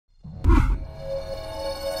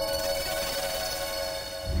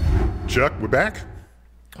Chuck, we're back.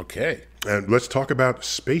 Okay. And let's talk about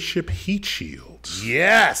spaceship heat shields.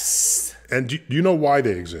 Yes. And do you know why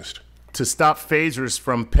they exist? To stop phasers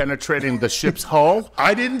from penetrating the ship's hull?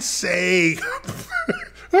 I didn't say...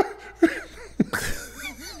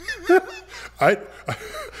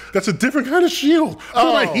 That's a different kind of shield.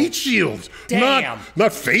 Oh, my heat shields. Damn.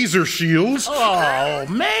 Not phaser shields. Oh,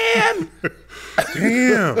 man.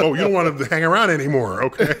 Damn. Oh, you don't want to hang around anymore.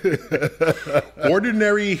 Okay.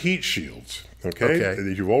 Ordinary heat shields. Okay.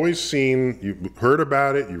 You've always seen, you've heard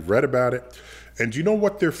about it, you've read about it. And do you know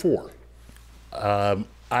what they're for?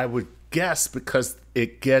 I would guess because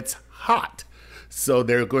it gets hot. So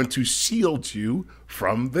they're going to shield you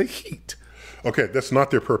from the heat. Okay, that's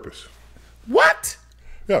not their purpose. What?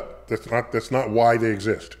 Yeah, that's not why they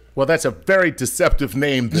exist. Well, that's a very deceptive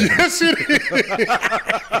name then. Yes, it is.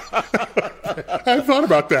 I thought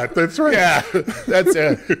about that. That's right. Yeah, that's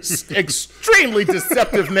an extremely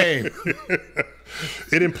deceptive name.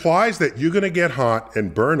 It implies that you're going to get hot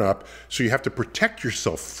and burn up, so you have to protect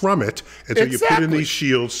yourself from it until you put in these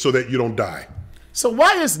shields so that you don't die. So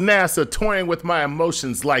why is NASA toying with my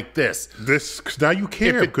emotions like this? Cause now you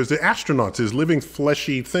care, because the astronauts is living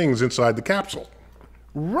fleshy things inside the capsule.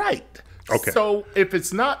 Right. Okay. So if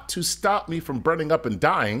it's not to stop me from burning up and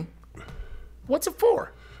dying, what's it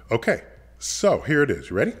for? Okay. So here it is.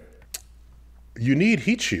 You ready? You need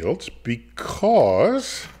heat shields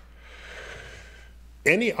because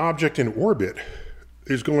any object in orbit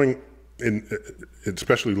is going,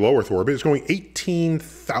 especially low Earth orbit, is going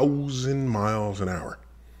 18,000 miles an hour.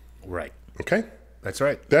 Right. Okay? That's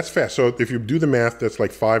right. That's fast. So if you do the math, that's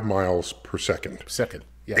like 5 miles per second. Second.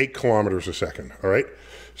 Yeah. 8 kilometers a second. All right?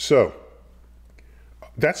 So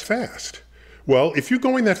that's fast. Well, if you're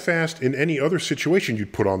going that fast in any other situation,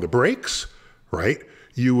 you'd put on the brakes, right?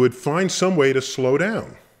 You would find some way to slow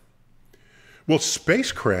down. Well,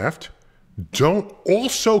 spacecraft don't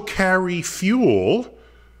also carry fuel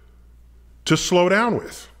to slow down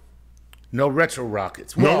with. No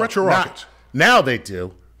retrorockets. No retrorockets. Now they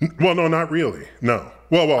do. Well, no, not really. No.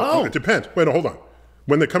 Well, it depends. Wait, no, hold on.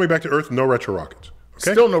 When they're coming back to Earth, no retrorockets.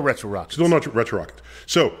 Okay? Still no retrorockets. Still no retrorockets.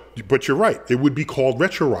 So, but you're right. It would be called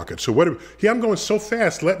retrorockets. So here I'm going so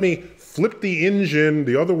fast, let me flip the engine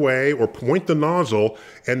the other way or point the nozzle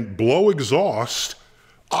and blow exhaust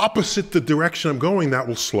opposite the direction I'm going. That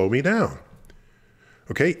will slow me down.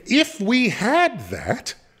 Okay? If we had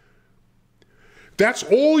that, that's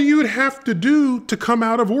all you'd have to do to come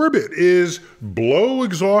out of orbit is blow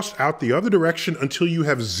exhaust out the other direction until you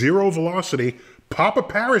have zero velocity, pop a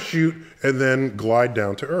parachute, and then glide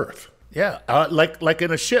down to Earth. Yeah, like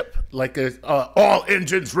in a ship, like all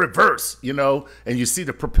engines reverse, and you see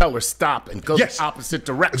the propeller stop and go the opposite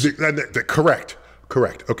direction. Correct.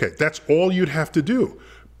 Okay, that's all you'd have to do.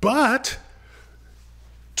 But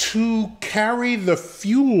to carry the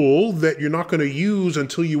fuel that you're not going to use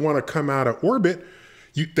until you want to come out of orbit,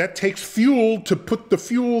 that takes fuel to put the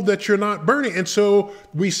fuel that you're not burning. And so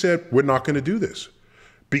we said, we're not going to do this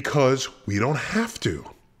because we don't have to.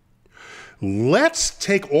 Let's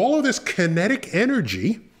take all of this kinetic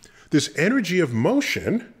energy, this energy of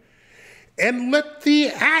motion, and let the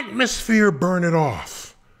atmosphere burn it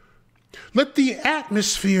off. Let the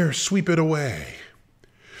atmosphere sweep it away.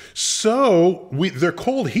 So they're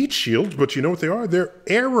called heat shields, but you know what they are? They're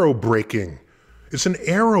aerobraking. It's an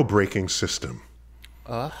aerobraking system.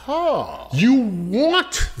 You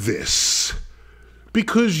want this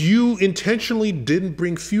because you intentionally didn't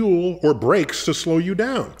bring fuel or brakes to slow you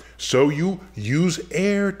down. So you use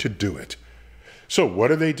air to do it. So what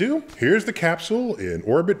do? Here's the capsule in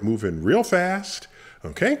orbit, moving real fast,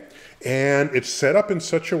 okay? And it's set up in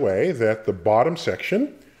such a way that the bottom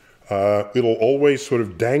section, it'll always sort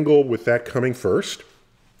of dangle with that coming first.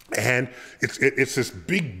 And it's this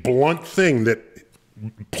big blunt thing that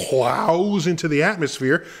plows into the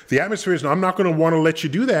atmosphere. The atmosphere is, I'm not going to want to let you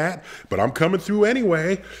do that, but I'm coming through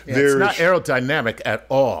anyway. Yeah, it's not aerodynamic at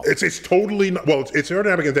all. It's totally not, well, it's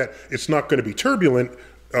aerodynamic in that it's not going to be turbulent.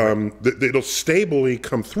 It'll stably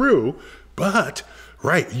come through, but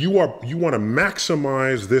you want to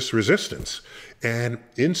maximize this resistance. And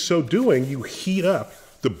in so doing, you heat up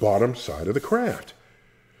the bottom side of the craft.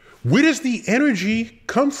 Where does the energy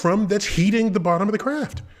come from that's heating the bottom of the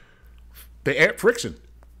craft? The air friction.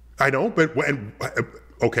 I know, but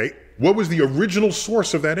okay, what was the original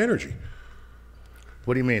source of that energy?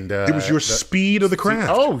 What do you mean? It was your speed of the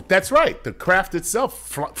craft. Oh, that's right. The craft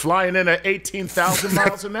itself flying in at 18,000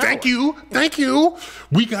 miles an hour. Thank you.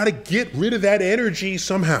 We got to get rid of that energy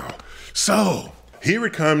somehow. So here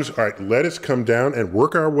it comes. All right, let us come down and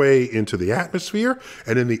work our way into the atmosphere.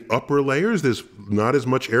 And in the upper layers, there's not as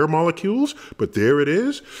much air molecules, but there it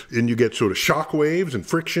is. And you get sort of shock waves and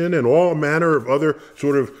friction and all manner of other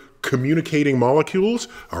sort of communicating molecules.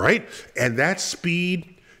 All right. And that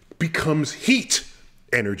speed becomes heat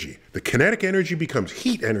energy. The kinetic energy becomes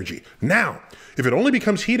heat energy. Now, if it only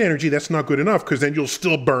becomes heat energy, that's not good enough because then you'll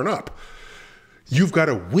still burn up. You've got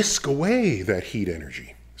to whisk away that heat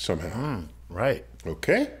energy somehow. Right.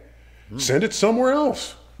 Okay? Send it somewhere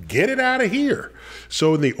else. Get it out of here.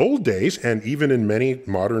 So in the old days, and even in many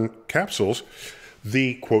modern capsules,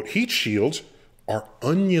 the, quote, heat shields are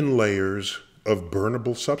onion layers of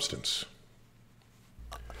burnable substance.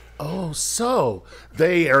 Oh, so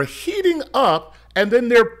they are heating up and then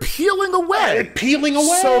they're peeling away. Peeling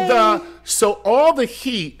away. So all the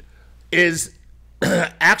heat is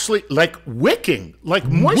actually like wicking, like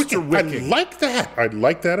moisture wicking. I like that. I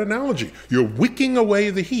like that analogy. You're wicking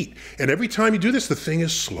away the heat. And every time you do this, the thing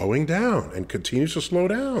is slowing down and continues to slow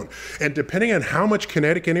down. And depending on how much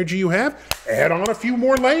kinetic energy you have, add on a few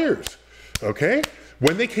more layers. Okay?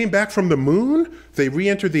 When they came back from the moon, they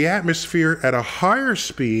re-entered the atmosphere at a higher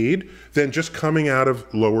speed than just coming out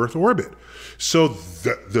of low Earth orbit. So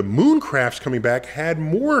the moon crafts coming back had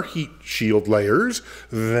more heat shield layers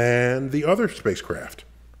than the other spacecraft.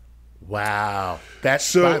 Wow.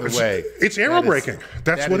 That's, by the way, it's aerobraking.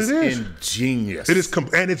 That's what it is. Ingenious. It is,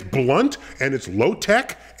 and it's blunt, and it's low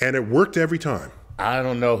tech, and it worked every time. I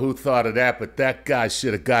don't know who thought of that, but that guy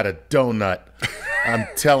should have got a donut. I'm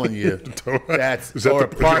telling you, that's or a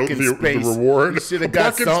parking space. The reward. He should have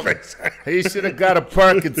got something. He should have got a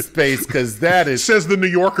parking space because that is. Says the New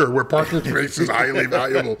Yorker, where parking space is highly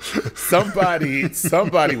valuable.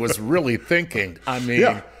 Somebody was really thinking. I mean,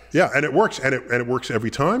 yeah, and it works, and it works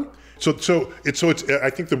every time. So it's.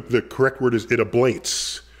 I think the correct word is it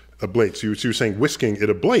ablates. Ablates. You were saying whisking, it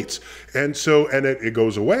ablates. And so, and it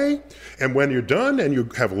goes away. And when you're done and you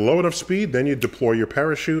have low enough speed, then you deploy your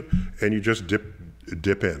parachute and you just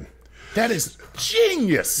dip in. That is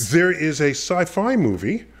genius. There is a sci-fi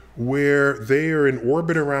movie where they are in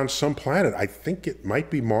orbit around some planet. I think it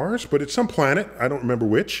might be Mars, but it's some planet. I don't remember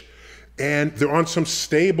which. And they're on some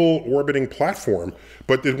stable orbiting platform.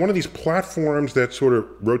 But there's one of these platforms that sort of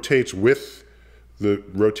rotates with the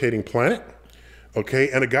rotating planet. Okay,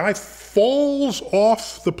 and a guy falls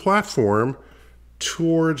off the platform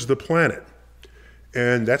towards the planet,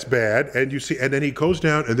 and that's bad. And then he goes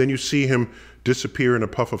down, and then you see him disappear in a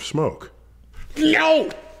puff of smoke. No.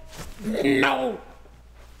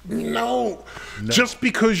 Just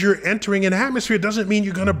because you're entering an atmosphere doesn't mean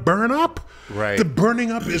you're going to burn up. Right. The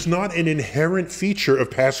burning up is not an inherent feature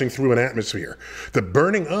of passing through an atmosphere. The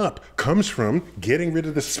burning up comes from getting rid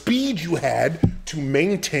of the speed you had to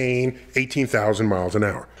maintain 18,000 miles an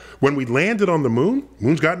hour. When we landed on the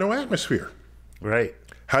moon's got no atmosphere. Right.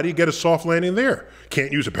 How do you get a soft landing there?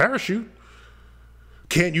 Can't use a parachute.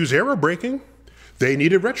 Can't use aerobraking. They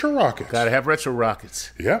needed retrorockets. Got to have retrorockets.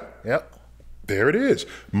 Yep. There it is.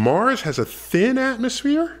 Mars has a thin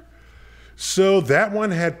atmosphere. So that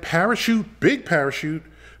one had big parachute,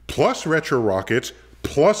 plus retrorockets,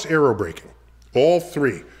 plus aerobraking. All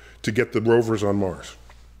three to get the rovers on Mars.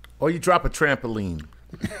 Or you drop a trampoline.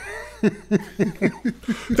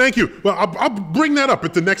 Thank you. Well, I'll bring that up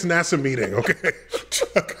at the next NASA meeting, okay?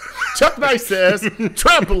 Chuck Nice says,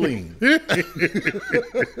 trampoline.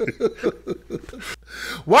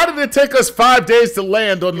 Why did it take us 5 days to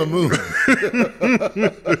land on the moon?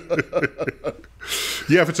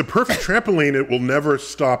 Yeah, if it's a perfect trampoline, it will never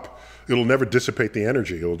stop. It'll never dissipate the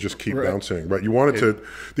energy. It'll just keep bouncing. Right? You want it to.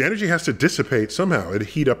 The energy has to dissipate somehow. It'll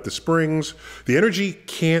heat up the springs. The energy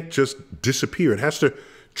can't just disappear. It has to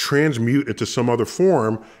transmute into some other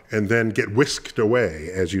form and then get whisked away,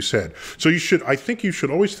 as you said. So I think you should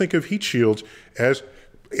always think of heat shields as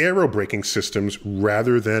aerobraking systems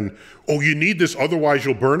rather than, oh, you need this, otherwise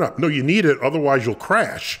you'll burn up. No, you need it, otherwise you'll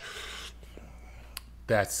crash.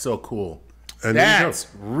 That's so cool. And that's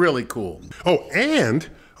really cool. Oh, and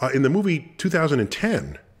in the movie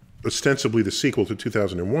 2010, ostensibly the sequel to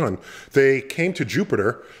 2001, they came to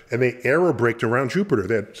Jupiter and they aerobraked around Jupiter.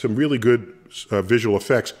 They had some really good visual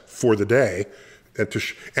effects for the day.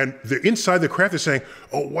 And they're inside the craft, they're saying,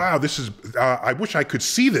 oh, wow, this is, I wish I could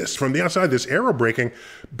see this from the outside, this aerobraking.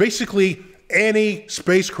 Basically, any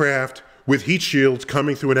spacecraft with heat shields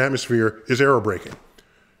coming through an atmosphere is aerobraking.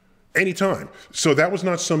 Anytime. So that was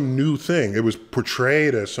not some new thing. It was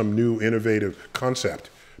portrayed as some new innovative concept.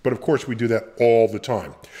 But of course, we do that all the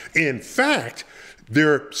time. In fact,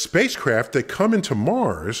 there are spacecraft that come into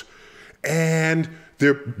Mars and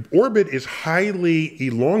their orbit is highly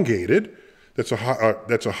elongated. that's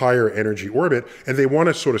a higher energy orbit, and they want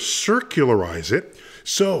to sort of circularize it.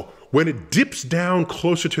 So when it dips down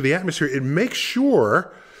closer to the atmosphere, it makes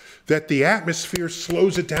sure that the atmosphere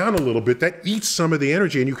slows it down a little bit. That eats some of the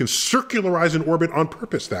energy, and you can circularize an orbit on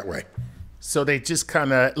purpose that way. So they just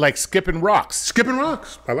kind of like skipping rocks. Skipping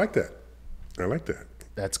rocks. I like that. I like that.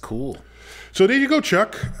 That's cool. So there you go,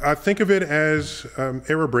 Chuck. Think of it as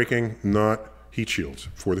aerobraking, not heat shields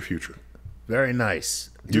for the future. Very nice.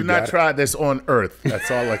 Do not try this on Earth.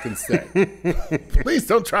 That's all I can say. Please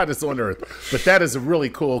don't try this on Earth. But that is a really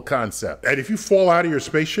cool concept. And if you fall out of your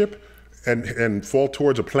spaceship and fall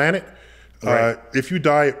towards a planet, Right. If you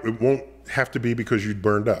die, it won't have to be because you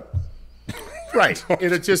burned up. Right.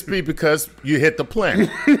 It'll just be because you hit the planet.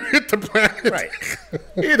 Hit the planet. Right.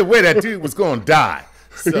 Either way, that dude was going to die.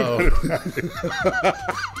 So,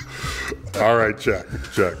 all right, Chuck,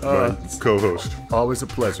 my co-host. always a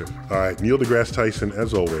pleasure. All right, Neil deGrasse Tyson,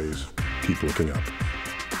 as always, keep looking up.